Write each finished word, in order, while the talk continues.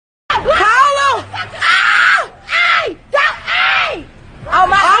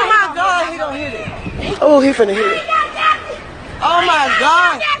Oh, he finna hit me. Oh my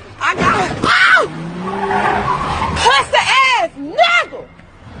God. I got pussy ass nigga.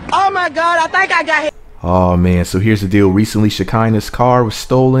 Oh my God, I think I got hit. Oh man, so here's the deal. Recently Shekinah's car was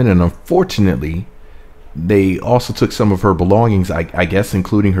stolen, and unfortunately they also took some of her belongings, I guess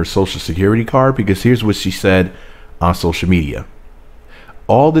including her social security card, because here's what she said on social media.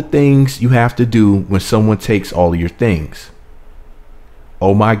 All the things you have to do when someone takes all of your things.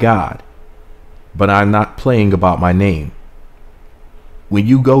 Oh my God, but I'm not playing about my name. When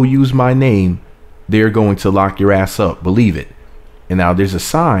you go use my name, they're going to lock your ass up, believe it. And now there's a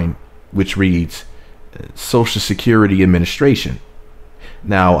sign which reads Social Security Administration.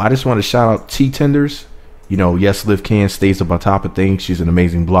 Now I just want to shout out T Tenders. You know, yes, Liv Can stays up on top of things. She's an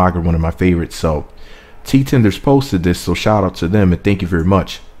amazing blogger, one of my favorites. So T Tenders posted this, so shout out to them and thank you very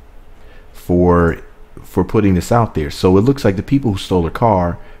much for putting this out there. So it looks like the people who stole her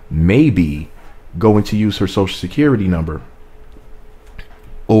car may be going to use her social security number,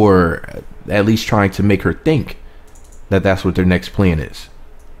 or at least trying to make her think that that's what their next plan is.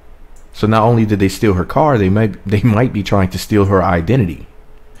 So not only did they steal her car, they might be trying to steal her identity.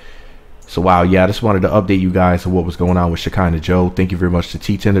 So wow, yeah, I just wanted to update you guys on what was going on with Shekinah Joe. Thank you very much to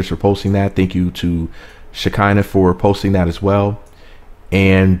T Tenders for posting that. Thank you to Shekinah for posting that as well.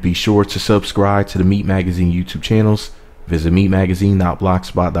 And be sure to subscribe to the Meat Magazine YouTube channels. Visit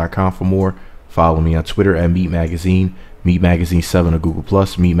meatmagazine.blogspot.com for more. Follow me on Twitter at Meat Magazine, Meat Magazine 7 on Google+,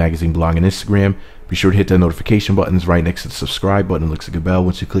 Meat Magazine blog and Instagram. Be sure to hit that notification button right next to the subscribe button. It looks like a bell.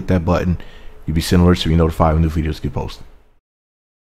 Once you click that button, you'll be sent alerts to be notified when new videos get posted.